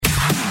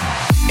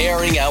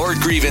airing our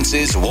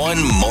grievances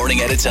one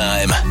morning at a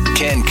time.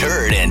 Ken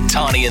Kurd and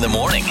Tawny in the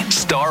morning.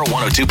 Star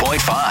 102.5.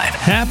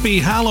 Happy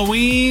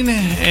Halloween,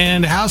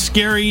 and how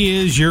scary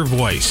is your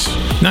voice?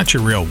 Not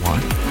your real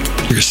one.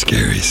 Your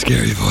scary,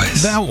 scary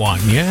voice. That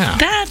one, yeah.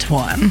 That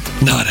one.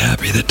 Not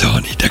happy that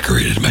Tawny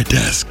decorated my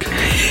desk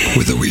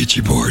with a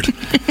Ouija board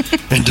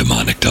and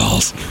demonic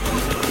dolls.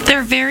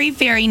 They're very,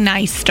 very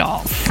nice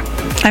dolls.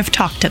 I've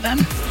talked to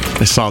them.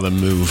 I saw them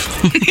move.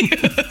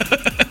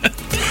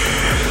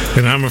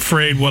 And I'm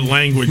afraid what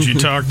language you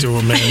talk to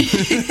them in.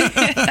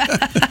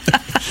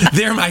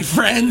 They're my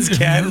friends,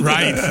 Ken.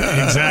 Right,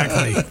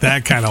 exactly.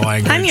 That kind of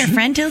language. I'm your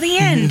friend till the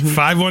end.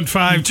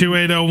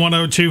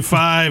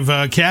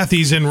 515-280-1025.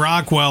 Kathy's in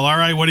Rockwell. All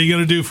right, what are you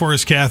going to do for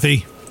us,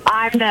 Kathy?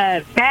 I'm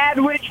the bad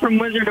witch from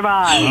Wizard of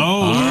Oz. Oh,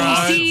 all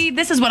right. See,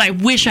 this is what I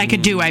wish I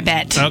could do, I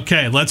bet.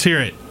 Okay, let's hear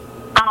it.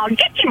 I'll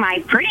get you,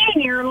 my pretty,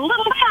 and your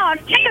little dog,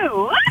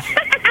 too.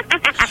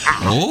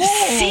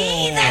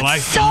 See,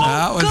 that's so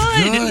that was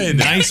good.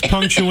 Nice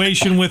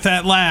punctuation with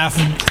that laugh.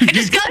 I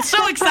just got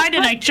so excited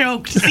I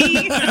choked.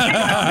 See?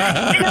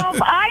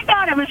 I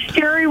thought it was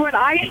scary when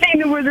I sang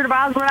the Wizard of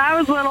Oz when I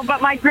was little,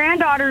 but my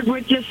granddaughters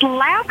would just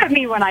laugh at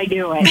me when I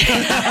do it.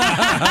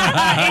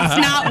 It's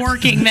not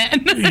working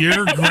then.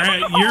 Your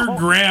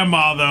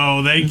grandma,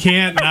 though, they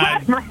can't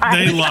not. Right.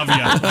 They love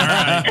you. All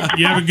right.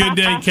 You have a good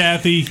day,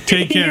 Kathy.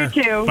 Take care.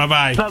 You too.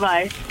 Bye-bye.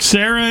 Bye-bye.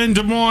 Sarah in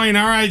Des Moines.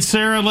 All right,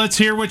 Sarah, let's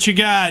hear what you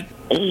got.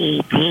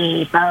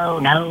 Oh,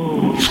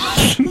 no.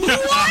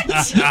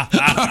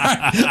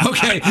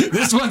 Okay,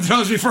 this one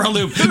throws me for a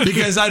loop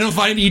because I don't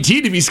find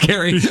E.T. to be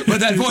scary, but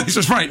that voice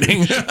was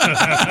frightening.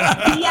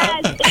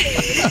 Yes.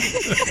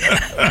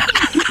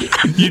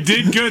 You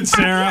did good,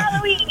 Sarah.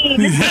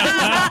 Halloween.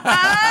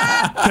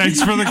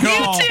 Thanks for the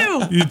call. You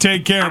too. You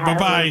take care.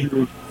 Bye-bye.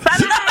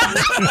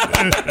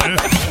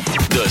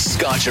 The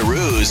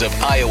Scotcheroos of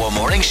Iowa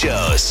morning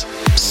shows.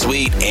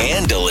 Sweet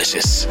and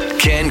delicious.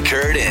 Ken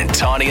Kurd and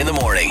Tawny in the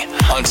morning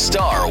on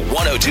Star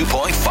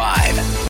 102.5.